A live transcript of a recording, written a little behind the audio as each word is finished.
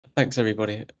Thanks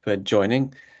everybody for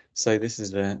joining. So this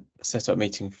is the setup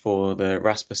meeting for the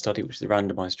RASPER study, which is the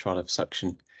randomized trial of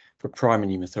suction for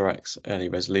primary pneumothorax early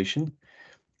resolution.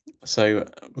 So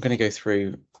we're going to go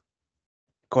through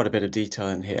quite a bit of detail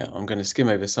in here. I'm going to skim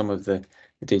over some of the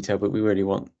detail, but we really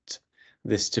want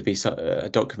this to be a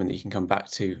document that you can come back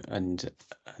to and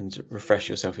refresh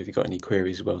yourself if you've got any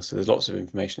queries as well. So there's lots of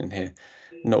information in here,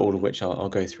 not all of which I'll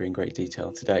go through in great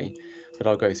detail today, but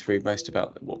I'll go through most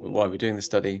about why we're doing the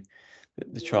study,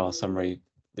 the trial summary,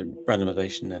 the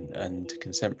randomization and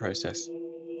consent process.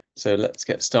 So let's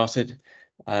get started.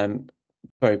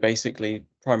 Very basically,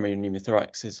 primary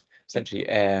pneumothorax is essentially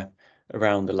air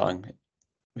around the lung,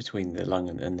 between the lung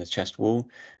and the chest wall.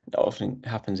 That often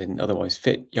happens in otherwise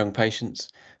fit young patients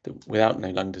that without no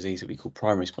lung disease that we call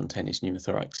primary spontaneous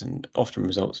pneumothorax, and often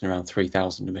results in around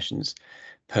 3,000 admissions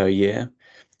per year.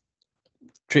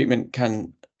 Treatment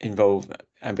can involve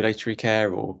ambulatory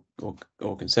care or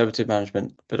conservative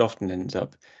management, but often ends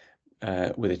up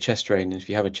with a chest drain. And if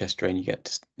you have a chest drain, you get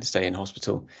to stay in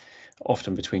hospital,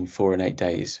 often between 4 and 8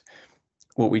 days.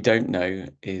 What we don't know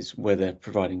is whether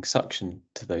providing suction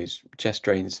to those chest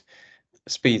drains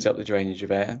speeds up the drainage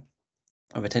of air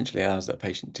and potentially allows that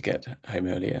patient to get home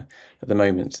earlier. At the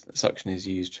moment, suction is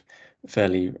used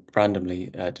fairly randomly,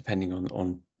 depending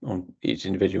on each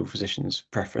individual physician's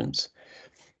preference.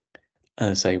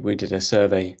 So we did a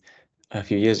survey a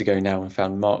few years ago now and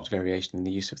found marked variation in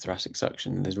the use of thoracic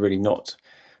suction. There's really not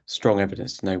strong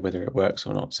evidence to know whether it works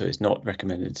or not, so it's not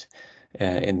recommended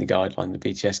in the guideline, the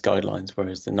BTS guidelines,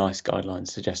 whereas the NICE guidelines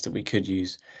suggest that we could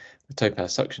use the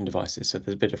Topaz suction devices, so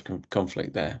there's a bit of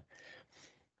conflict there.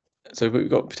 So we've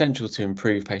got potential to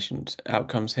improve patient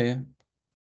outcomes here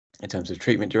in terms of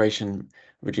treatment duration,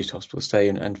 reduced hospital stay,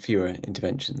 and fewer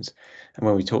interventions. And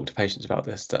when we talk to patients about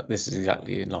this, this is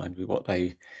exactly in line with what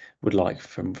they would like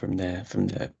from their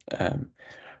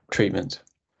treatment.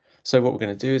 So what we're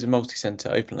going to do is a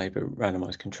multi-center open label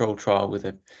randomized control trial with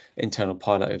an internal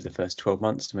pilot over the first 12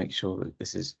 months to make sure that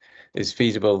this is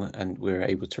feasible and we're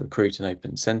able to recruit and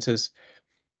open centers.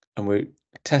 And we're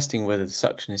testing whether the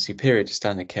suction is superior to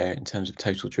standard care in terms of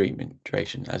total treatment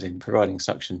duration, as in providing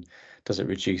suction, does it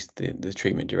reduce the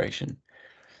treatment duration?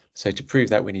 So to prove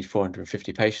that, we need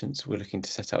 450 patients. We're looking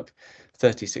to set up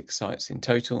 36 sites in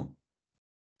total.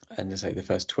 And as I say, the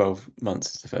first 12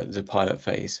 months is the pilot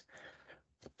phase,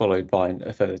 followed by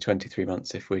a further 23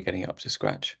 months if we're getting up to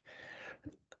scratch.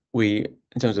 In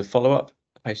terms of follow-up,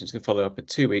 patients can follow up at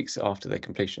 2 weeks after their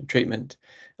completion of treatment,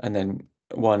 and then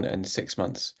 1 and 6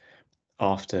 months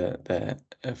after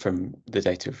from the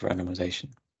date of randomization.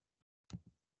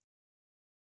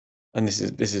 And this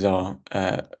is our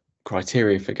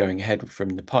criteria for going ahead from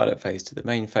the pilot phase to the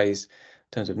main phase in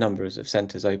terms of numbers of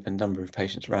centres open, number of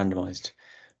patients randomised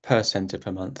per centre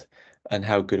per month, and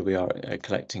how good we are at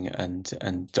collecting and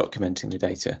documenting the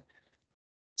data.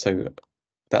 So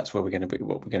that's where what we're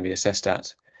going to be assessed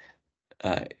at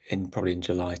probably in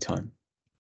July time.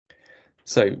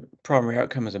 So primary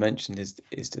outcome, as I mentioned,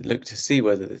 is to look to see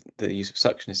whether the use of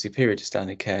suction is superior to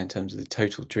standard care in terms of the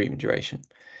total treatment duration,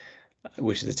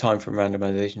 which is the time from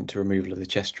randomization to removal of the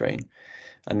chest drain.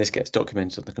 And this gets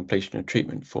documented on the completion of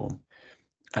treatment form.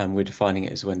 And we're defining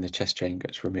it as when the chest drain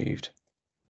gets removed.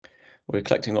 We're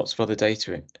collecting lots of other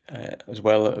data as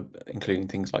well, including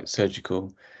things like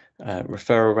surgical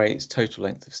referral rates, total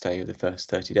length of stay of the first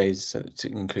 30 days, so to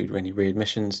include any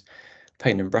readmissions,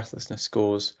 pain and breathlessness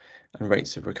scores, and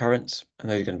rates of recurrence. And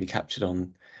those are going to be captured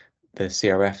on the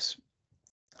CRFs,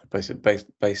 both at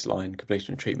baseline,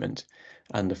 completion of treatment,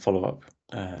 and the follow-up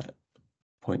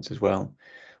points as well.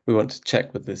 We want to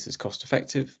check whether this is cost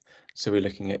effective. So we're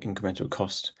looking at incremental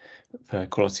cost per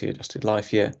quality adjusted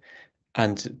life year,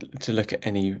 and to look at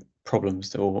any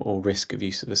problems or risk of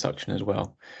use of the suction as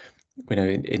well. We know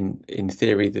in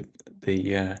theory that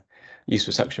the use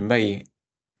of suction may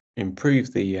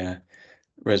improve the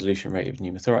resolution rate of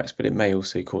pneumothorax, but it may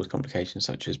also cause complications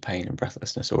such as pain and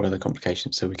breathlessness or other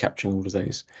complications. So we're capturing all of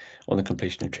those on the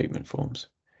completion of treatment forms.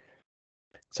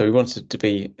 So we wanted to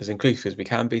be as inclusive as we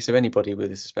can be. So anybody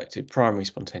with a suspected primary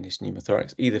spontaneous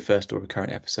pneumothorax, either first or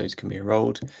recurrent episodes, can be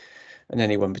enrolled, and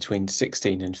anyone between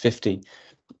 16 and 50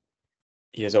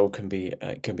 years old can be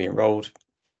enrolled,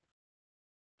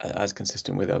 as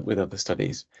consistent with other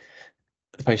studies.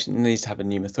 The patient needs to have a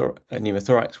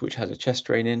pneumothorax which has a chest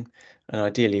drain in, and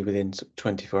ideally within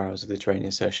 24 hours of the drain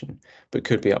insertion, but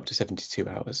could be up to 72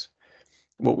 hours.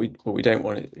 What we don't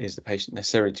want is the patient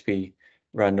necessarily to be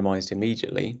randomized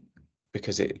immediately,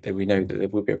 because we know that there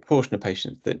will be a proportion of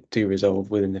patients that do resolve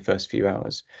within the first few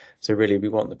hours. So really we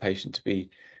want the patient to be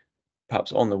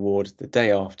perhaps on the ward the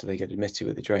day after they get admitted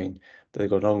with a drain, that they've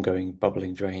got an ongoing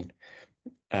bubbling drain,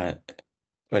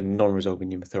 when non-resolving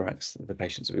pneumothorax, the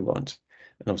patients that we want.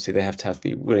 And obviously they have to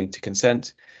be willing to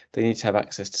consent. They need to have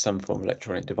access to some form of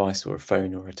electronic device or a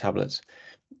phone or a tablet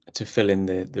to fill in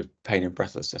the pain and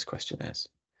breathlessness questionnaires,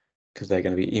 because they're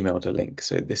going to be emailed a link.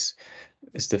 So this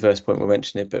is the first point we'll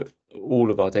mention it, but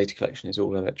all of our data collection is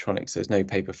all electronic. So there's no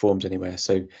paper forms anywhere.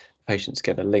 So patients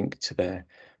get a link to their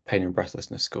pain and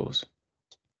breathlessness scores.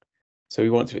 So we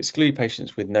want to exclude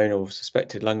patients with known or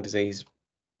suspected lung disease,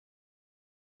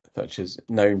 such as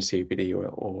known COPD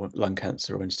or lung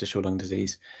cancer or interstitial lung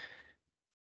disease.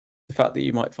 The fact that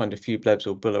you might find a few blebs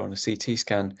or bulla on a CT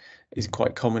scan is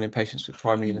quite common in patients with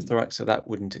primary pneumothorax, so that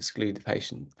wouldn't exclude the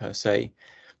patient per se.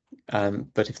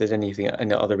 But if there's any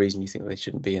other reason you think they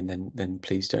shouldn't be in, then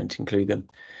please don't include them.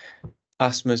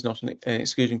 Asthma is not an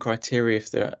exclusion criteria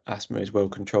if their asthma is well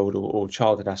controlled or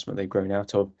childhood asthma they've grown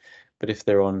out of. But if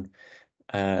they're on,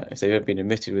 if they've ever been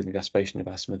admitted with exacerbation of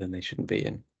asthma, then they shouldn't be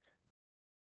in.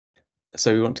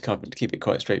 So we want to kind of keep it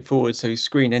quite straightforward. So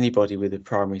screen anybody with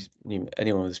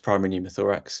anyone with primary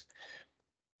pneumothorax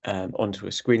onto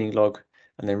a screening log,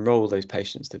 and then roll those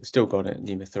patients that have still got a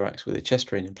pneumothorax with a chest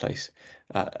drain in place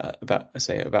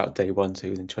about day 1 to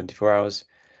within 24 hours.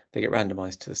 They get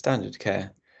randomized to the standard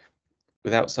care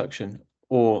without suction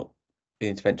or the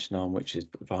intervention arm, which is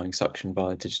providing suction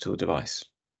via a digital device.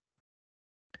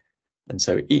 And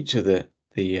so each of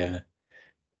the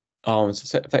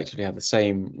arms effectively have the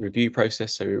same review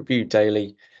process. So we review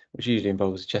daily, which usually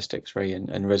involves a chest x-ray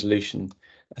and resolution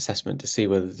assessment to see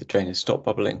whether the drain has stopped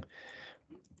bubbling.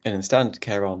 And in the standard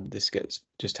care arm, this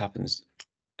just happens,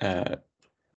 well,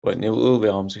 in all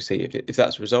the arms we see, if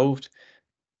that's resolved,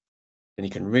 then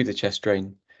you can remove the chest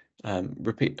drain,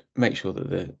 make sure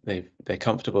that they're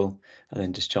comfortable, and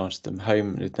then discharge them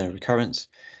home with no recurrence.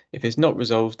 If it's not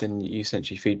resolved, then you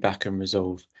essentially feed back and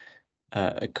resolve,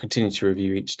 continue to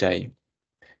review each day.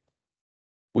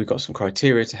 We've got some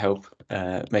criteria to help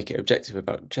make it objective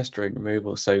about chest drain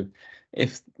removal. So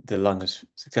if the lung has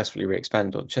successfully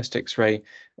re-expanded on chest x-ray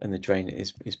and the drain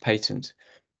is patent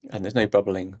and there's no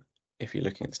bubbling, if you're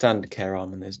looking at the standard care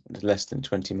arm and there's less than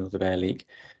 20 mils of air leak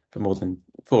for more than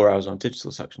 4 hours on a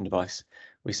digital suction device,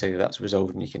 we say that that's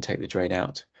resolved and you can take the drain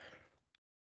out.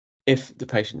 If the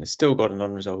patient has still got an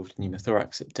unresolved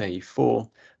pneumothorax at day 4,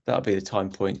 that'll be the time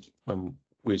point when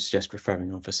we'd suggest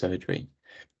referring on for surgery.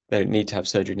 They don't need to have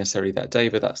surgery necessarily that day,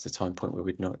 but that's the time point where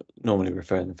we'd not normally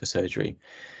refer them for surgery.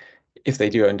 If they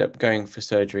do end up going for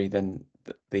surgery, then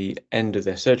the end of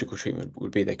their surgical treatment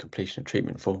would be their completion of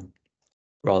treatment form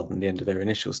rather than the end of their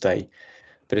initial stay.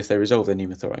 But if they resolve their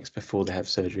pneumothorax before they have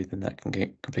surgery, then that can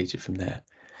get completed from there.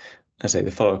 As I say,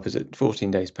 the follow-up is at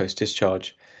 14 days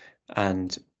post-discharge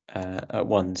and at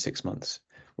 1 6 months,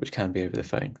 which can be over the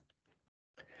phone.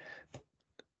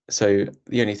 So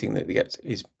the only thing that gets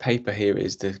is paper here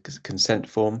is the consent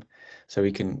form. So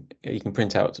you can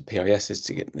print out the PISs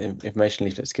to get the information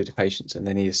leaflets to give to patients, and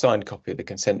they need a signed copy of the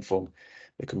consent form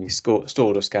that can be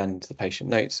stored or scanned to the patient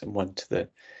notes, and one to the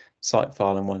site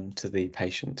file and one to the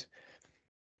patient.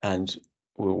 And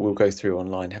we'll go through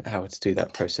online how to do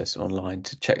that process online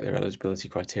to check their eligibility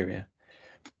criteria.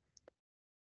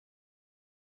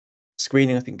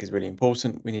 Screening, I think, is really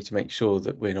important. We need to make sure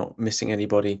that we're not missing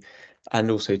anybody,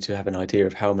 and also to have an idea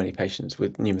of how many patients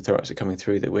with pneumothorax are coming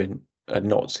through that are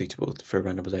not suitable for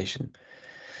randomization.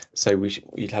 So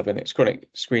we'd have an electronic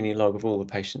screening log of all the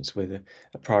patients with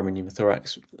a primary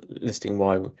pneumothorax, listing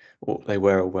why they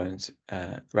were or weren't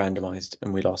randomized,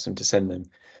 and we'd ask them to send them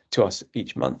to us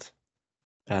each month.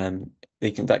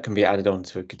 That can be added on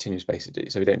to a continuous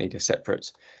basis, so we don't need a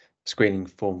separate screening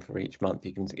form for each month.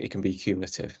 It can be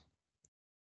cumulative.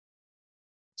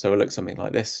 So it'll look something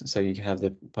like this. So you can have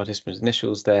the participant's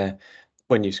initials there,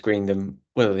 when you screen them,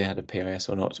 whether they had a PIS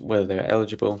or not, whether they were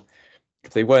eligible.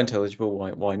 If they weren't eligible,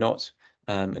 why not?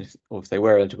 Or if they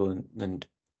were eligible and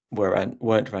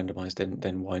weren't randomized,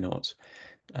 then why not?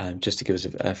 Just to give us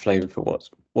a flavour for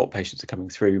what patients are coming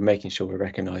through, making sure we're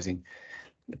recognising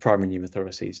the primary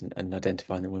pneumothoraces and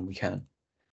identifying them when we can.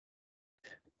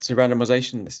 So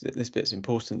randomization, this bit's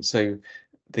important. So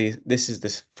this is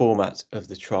the format of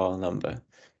the trial number.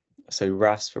 So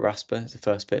RAS for RASPER is the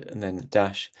first bit, and then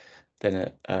dash, then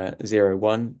a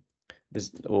 01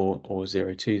 or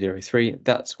 02, 03.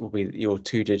 That will be your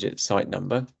 2-digit site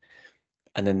number,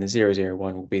 and then the 001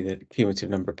 will be the cumulative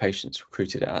number of patients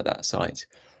recruited at that site.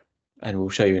 And we'll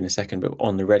show you in a second, but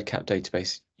on the REDCap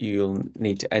database, you'll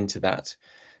need to enter that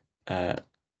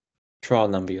trial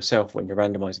number yourself when you're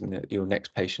randomizing your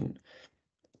next patient,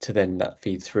 to then that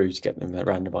feed through to get them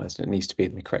randomized, and it needs to be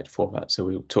in the correct format. So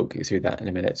we'll talk you through that in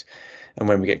a minute. And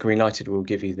when we get green lighted, we'll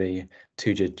give you the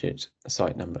 2-digit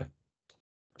site number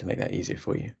to make that easier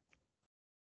for you.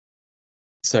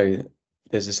 So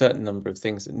there's a certain number of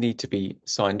things that need to be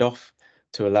signed off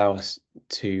to allow us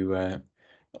to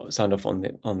sign off on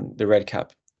the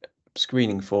REDCap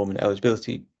screening form and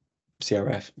eligibility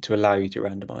CRF to allow you to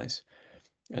randomize.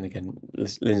 And again,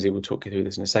 Lindsay will talk you through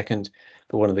this in a second,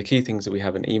 but one of the key things that we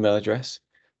have an email address,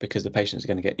 because the patients are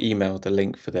going to get emailed the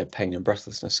link for their pain and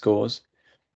breathlessness scores.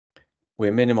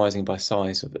 We're minimizing by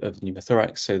size of the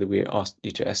pneumothorax, so that we ask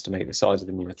you to estimate the size of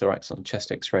the pneumothorax on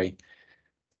chest x-ray,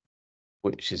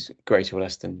 which is greater or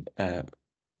less than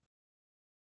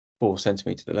 4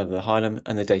 centimeters at the level of the hilum,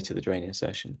 and the date of the drain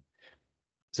insertion.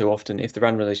 So often, if the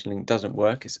randomization link doesn't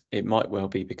work, it might well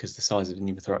be because the size of the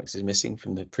pneumothorax is missing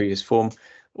from the previous form,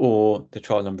 or the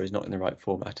trial number is not in the right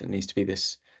format. It needs to be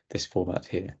this format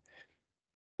here,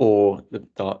 or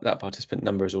that participant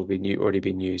number has already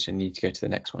been used and need to go to the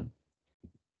next one.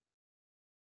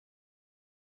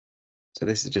 So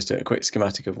this is just a quick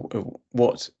schematic of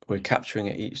what we're capturing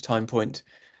at each time point.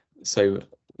 So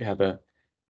we have an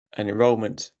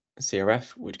enrollment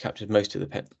CRF, which captures most of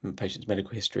the patient's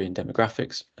medical history and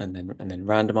demographics, and then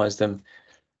randomize them.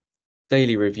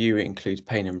 Daily review includes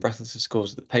pain and breathlessness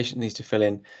scores that the patient needs to fill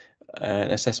in,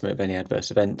 an assessment of any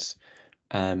adverse events,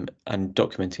 and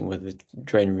documenting whether the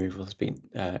drain removal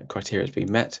criteria has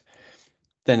been met.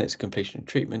 Then it's a completion of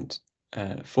treatment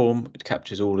form. It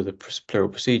captures all of the pleural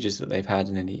procedures that they've had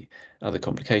and any other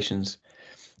complications.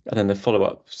 And then the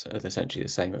follow-ups are essentially the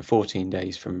same at 14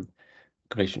 days from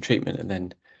completion treatment, and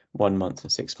then 1 month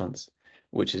and 6 months,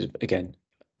 which is again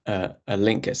a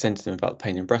link gets sent to them about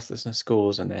pain and breathlessness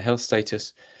scores and their health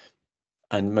status.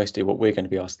 And mostly what we're going to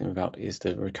be asking them about is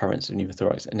the recurrence of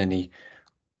pneumothorax and any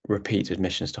repeat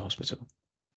admissions to hospital.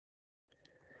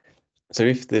 So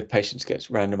if the patient gets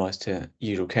randomized to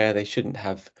usual care, they shouldn't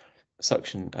have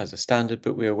suction as a standard,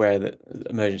 but we're aware that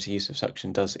emergency use of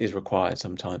suction is required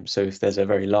sometimes. So if there's a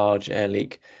very large air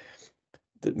leak,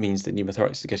 that means the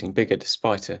pneumothorax is getting bigger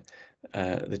despite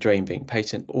the drain being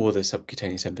patent, or the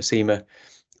subcutaneous emphysema,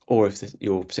 or if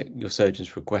your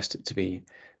surgeons request it to be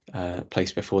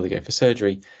placed before they go for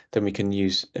surgery, then we can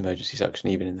use emergency suction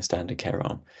even in the standard care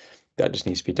arm. That just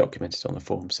needs to be documented on the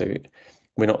form. So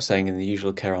we're not saying in the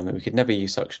usual care arm that we could never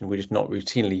use suction. We're just not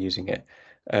routinely using it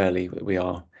early. We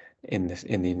are in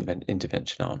the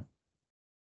intervention arm.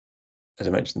 As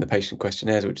I mentioned, the patient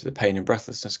questionnaires, which are the pain and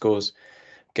breathlessness scores,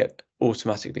 get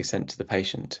automatically sent to the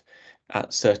patient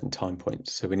at certain time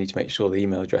points. So we need to make sure the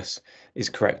email address is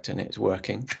correct and it's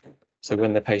working. So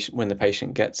when the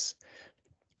patient gets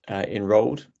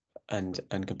enrolled and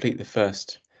complete the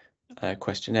first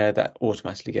questionnaire, that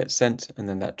automatically gets sent, and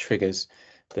then that triggers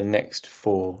the next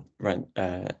 4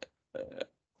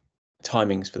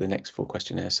 timings for the next 4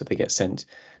 questionnaires. So they get sent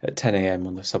at 10 AM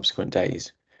on the subsequent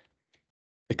days.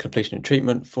 The completion of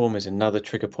treatment form is another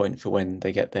trigger point for when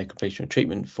they get their completion of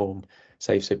treatment form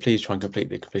saved. So please try and complete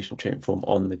the completion of treatment form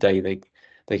on the day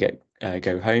they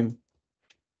go home,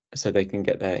 so they can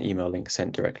get their email link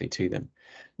sent directly to them.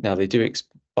 Now they do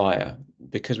expire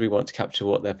because we want to capture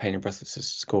what their pain and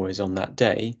breathlessness score is on that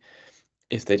day.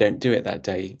 If they don't do it that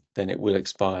day, then it will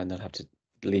expire and they'll have to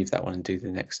leave that one and do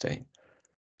the next day.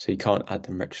 So you can't add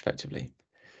them retrospectively.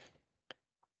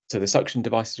 So the suction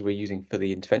devices we're using for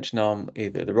the intervention arm,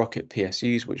 either the Rocket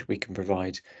PSUs, which we can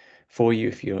provide for you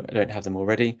if you don't have them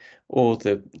already, or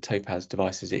the Topaz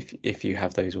devices if you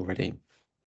have those already.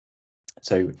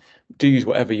 So do use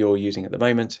whatever you're using at the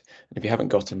moment. And if you haven't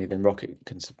got any, then Rocket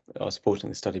are supporting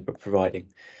the study by providing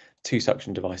 2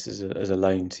 suction devices as a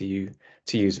loan to you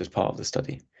to use as part of the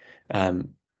study.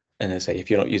 And as I say,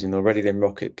 if you're not using them already, then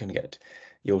Rocket can get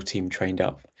your team trained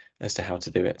up as to how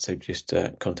to do it. So just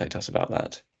contact us about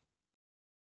that.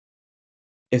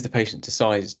 If the patient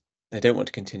decides they don't want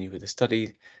to continue with the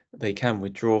study, they can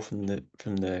withdraw from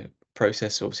the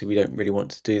process. Obviously, we don't really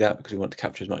want to do that because we want to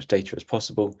capture as much data as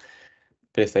possible.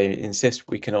 But if they insist,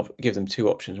 we can give them 2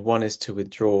 options. One is to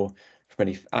withdraw from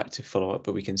any active follow-up,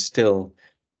 but we can still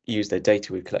use their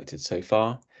data we've collected so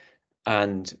far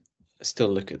and still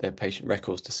look at their patient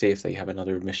records to see if they have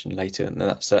another admission later, and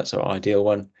that's our ideal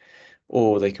one.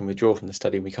 Or they can withdraw from the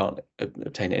study and we can't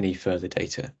obtain any further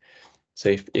data.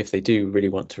 So if they do really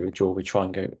want to withdraw, we try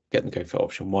and get them go for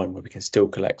option 1, where we can still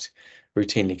collect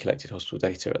routinely collected hospital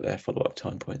data at their follow-up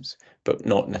time points, but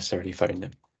not necessarily phone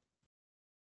them.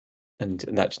 And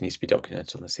that just needs to be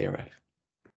documented on the CRF.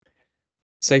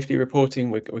 Safety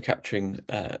reporting, we're capturing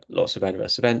lots of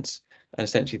adverse events, and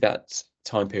essentially that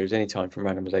time period is any time from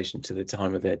randomization to the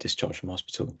time of their discharge from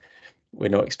hospital. We're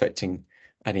not expecting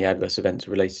any adverse events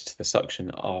related to the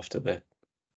suction after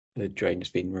the drain has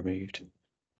been removed.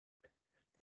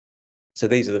 So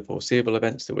these are the foreseeable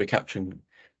events that we're capturing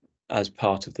as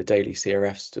part of the daily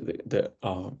CRFs that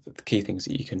are the key things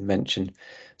that you can mention.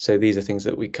 So these are things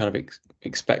that we kind of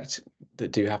expect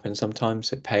that do happen sometimes.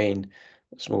 So pain,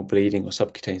 small bleeding or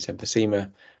subcutaneous emphysema,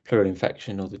 pleural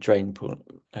infection or the drain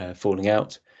falling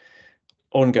out,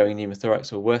 ongoing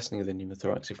pneumothorax or worsening of the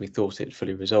pneumothorax if we thought it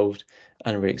fully resolved,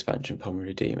 and re-expansion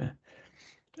pulmonary edema.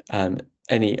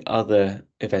 Any other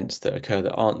events that occur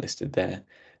that aren't listed there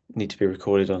need to be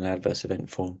recorded on an adverse event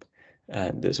form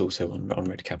that's also on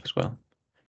REDCap as well.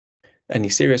 Any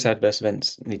serious adverse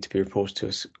events need to be reported to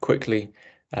us quickly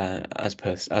as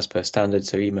per standard,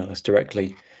 so email us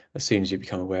directly as soon as you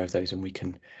become aware of those, and we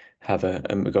can have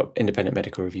and we've got independent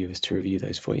medical reviewers to review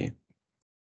those for you.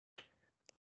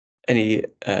 Any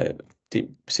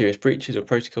serious breaches or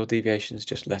protocol deviations,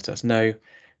 just let us know,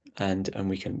 and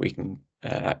we can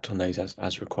act on those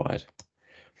as required.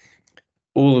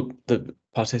 All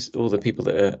the people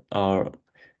that are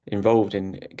involved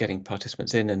in getting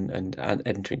participants in and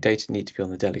entering data need to be on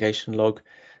the delegation log,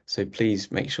 so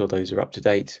please make sure those are up to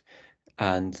date,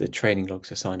 and the training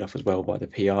logs are signed off as well by the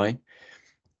PI.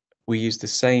 We use the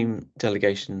same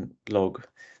delegation log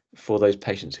for those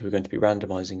patients who are going to be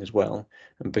randomizing as well,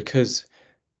 and because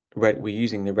we're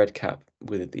using the REDCap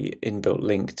with the inbuilt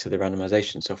link to the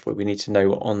randomization software, we need to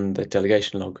know on the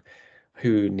delegation log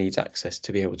who needs access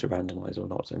to be able to randomize or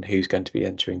not, and who's going to be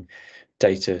entering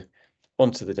data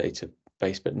onto the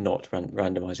database but not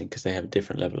randomizing because they have a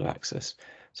different level of access.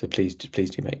 So please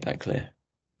do make that clear.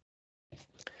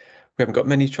 We haven't got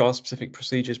many trial-specific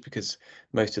procedures because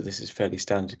most of this is fairly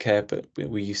standard care, but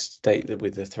we state that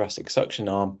with the thoracic suction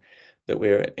arm that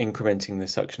we're incrementing the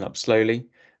suction up slowly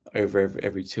over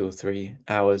every 2 or 3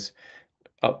 hours,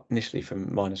 up initially from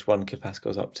 -1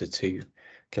 kilopascals up to 2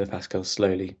 kilopascals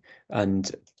slowly. And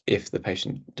if the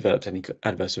patient develops any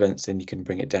adverse events, then you can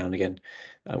bring it down again.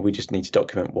 We just need to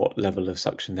document what level of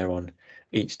suction they're on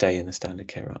each day in the standard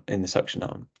care in the suction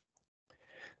arm.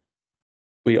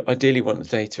 We ideally want the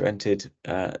data entered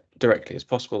directly as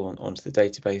possible onto the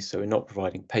database, so we're not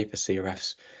providing paper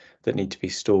CRFs that need to be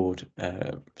stored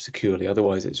securely.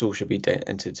 Otherwise, it all should be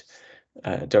entered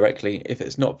directly. If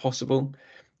it's not possible,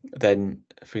 then,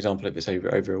 for example, if it's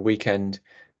over a weekend,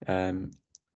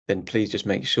 then please just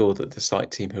make sure that the site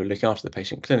team who are looking after the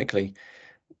patient clinically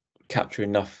capture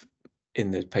enough in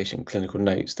the patient clinical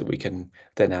notes that we can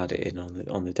then add it in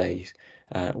on the days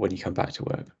when you come back to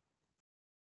work.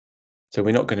 So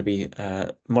we're not going to be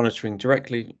monitoring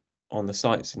directly on the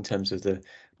sites in terms of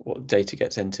what data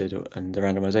gets entered and the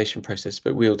randomization process,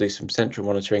 but we'll do some central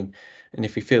monitoring. And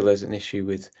if we feel there's an issue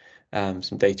with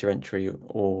some data entry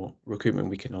or recruitment,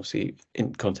 we can obviously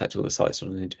contact all the sites on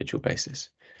an individual basis.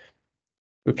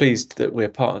 We're pleased that we're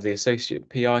part of the Associate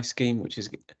PI scheme, which is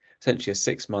essentially a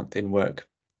 6-month in-work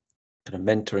kind of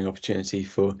mentoring opportunity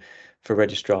for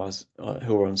registrars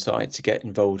who are on site to get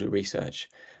involved with research.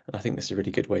 And I think this is a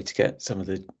really good way to get some of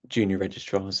the junior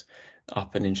registrars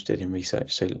up and interested in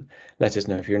research. So let us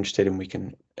know if you're interested and we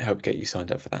can help get you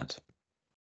signed up for that.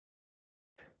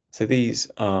 So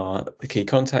these are the key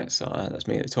contacts. That's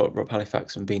me at the top, Rob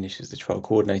Hallifax, and Beanish is the trial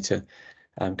coordinator.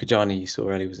 Kajani, you saw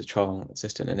earlier, was the trial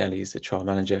assistant, and Ellie is the trial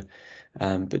manager.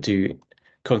 But do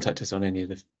contact us on any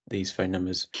of these phone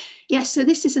numbers. Yes, so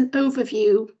this is an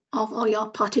overview of all your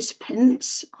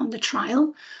participants on the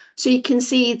trial. So you can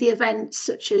see the events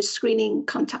such as screening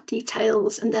contact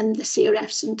details and then the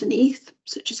CRFs underneath,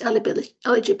 such as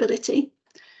eligibility.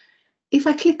 If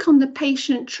I click on the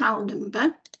patient trial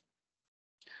number,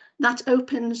 that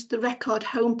opens the record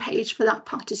homepage for that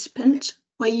participant,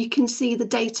 where you can see the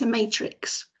data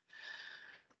matrix.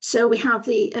 So we have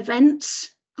the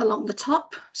events along the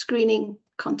top, screening,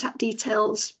 contact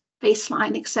details,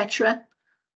 baseline, etc.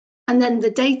 And then the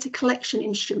data collection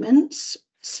instruments,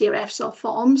 CRFs or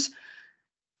forms,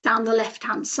 down the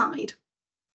left-hand side.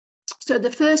 So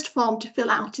the first form to fill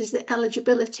out is the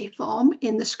eligibility form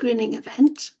in the screening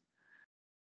event.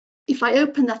 If I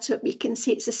open that up, you can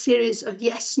see it's a series of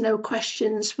yes/no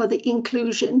questions for the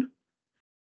inclusion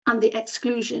and the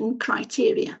exclusion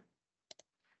criteria.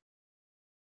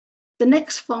 The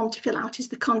next form to fill out is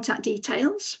the contact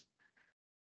details.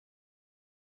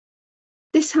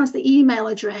 This has the email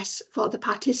address for the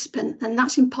participant, and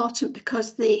that's important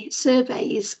because the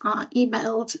surveys are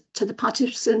emailed to the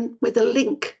participant with a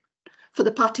link for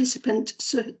the participant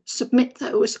to submit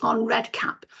those on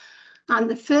REDCap. And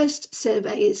the first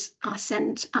surveys are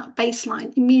sent at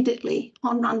baseline immediately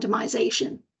on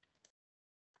randomization.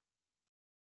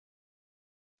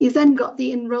 You've then got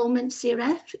the enrolment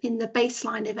CRF in the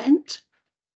baseline event.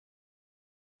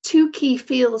 Two key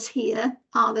fields here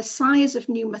are the size of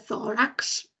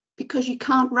pneumothorax, because you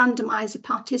can't randomize a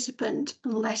participant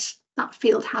unless that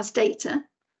field has data,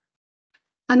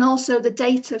 and also the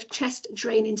date of chest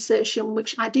drain insertion,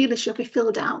 which ideally should be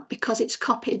filled out because it's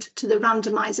copied to the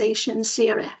randomization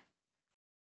CRF.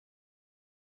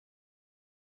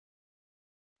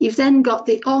 You've then got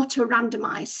the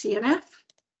auto-randomized CRF.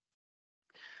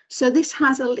 So this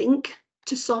has a link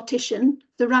to Sortition,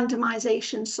 the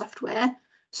randomization software.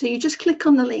 So you just click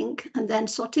on the link and then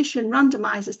Sortition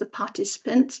randomizes the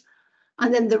participant,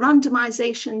 and then the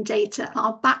randomization data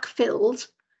are backfilled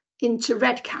into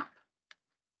REDCap.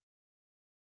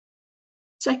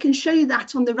 So I can show you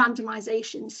that on the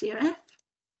randomization CRF.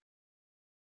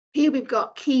 Here we've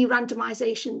got key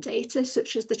randomization data,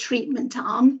 such as the treatment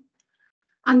arm,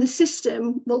 and the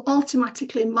system will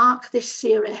automatically mark this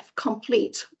CRF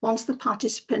complete once the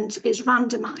participant is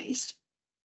randomized.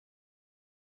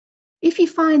 If you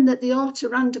find that the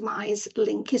auto-randomize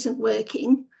link isn't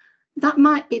working, that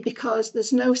might be because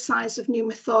there's no size of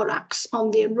pneumothorax on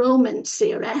the enrolment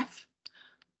CRF,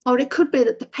 or it could be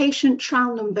that the patient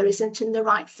trial number isn't in the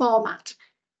right format.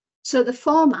 So the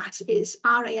format is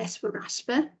RAS for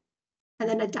RASPER, and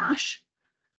then a dash,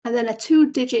 and then a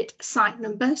 2-digit site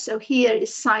number. So here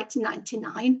is site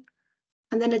 99,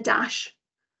 and then a dash,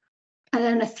 and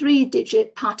then a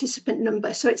 3-digit participant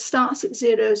number. So it starts at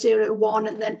 001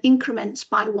 and then increments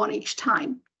by 1 each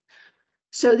time.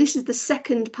 So this is the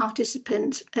second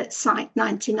participant at site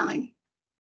 99.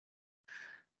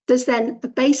 There's then a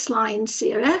baseline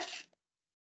CRF,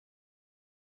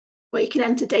 where you can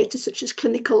enter data such as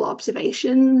clinical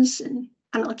observations and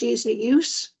analgesia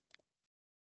use.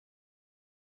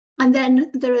 And then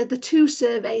there are the 2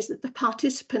 surveys that the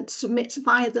participant submits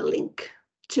via the link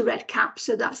to REDCap.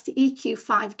 So that's the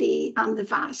EQ5D and the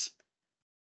VAS.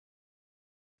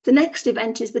 The next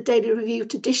event is the daily review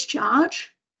to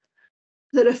discharge.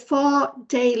 There are 4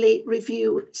 daily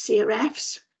review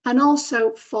CRFs and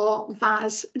also 4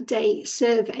 VAS day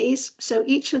surveys. So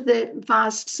each of the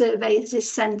VAS surveys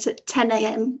is sent at 10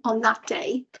 a.m. on that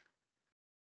day.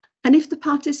 And if the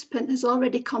participant has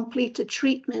already completed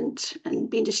treatment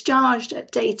and been discharged at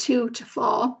day 2 to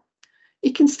 4,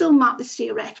 you can still mark the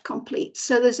CRF complete.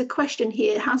 So there's a question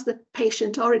here: has the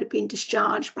patient already been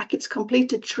discharged, brackets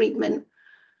completed treatment?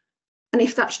 And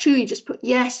if that's true, you just put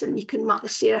yes and you can mark the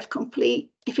CRF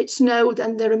complete. If it's no,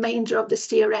 then the remainder of the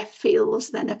CRF fields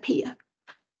then appear.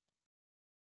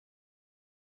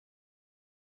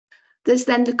 There's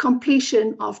then the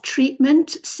completion of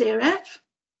treatment CRF.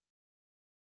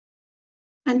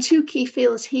 And 2 key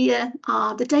fields here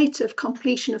are the date of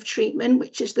completion of treatment,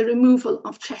 which is the removal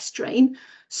of chest drain.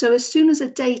 So as soon as a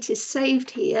date is saved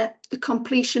here, the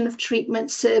completion of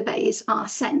treatment surveys are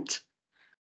sent.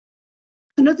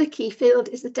 Another key field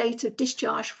is the date of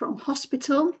discharge from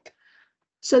hospital.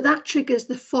 So that triggers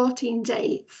the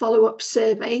 14-day follow-up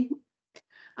survey,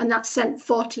 and that's sent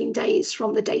 14 days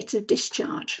from the date of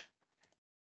discharge.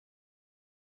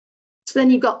 So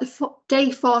then you've got the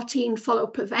day 14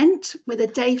 follow-up event with a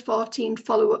day 14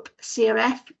 follow-up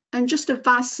CRF and just a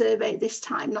VAS survey this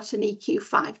time, not an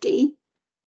EQ5D.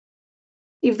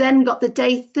 You've then got the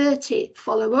day 30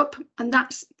 follow-up, and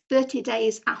that's 30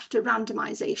 days after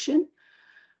randomization.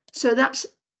 So that's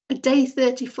a day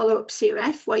 30 follow-up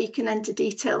CRF where you can enter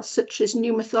details such as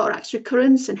pneumothorax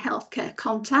recurrence and healthcare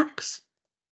contacts.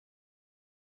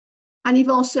 And you've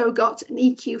also got an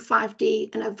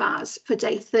EQ5D and a VAS for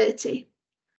day 30.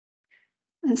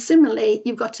 And similarly,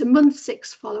 you've got a month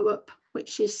 6 follow-up,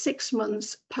 which is 6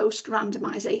 months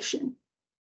post-randomization.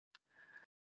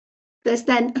 There's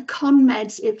then a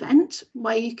ConMeds event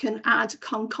where you can add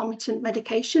concomitant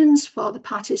medications for the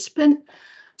participant.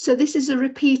 So this is a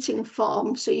repeating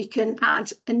form, so you can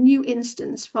add a new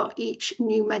instance for each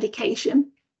new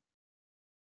medication.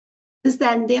 There's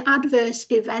then the adverse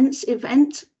events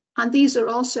event, and these are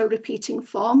also repeating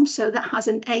forms. So that has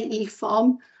an AE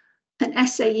form, an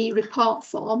SAE report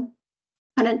form,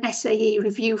 and an SAE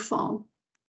review form.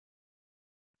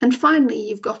 And finally,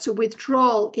 you've got a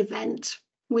withdrawal event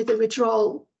with a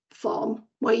withdrawal form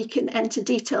where you can enter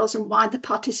details on why the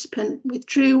participant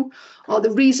withdrew or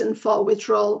the reason for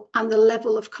withdrawal and the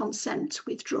level of consent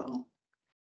withdrawal.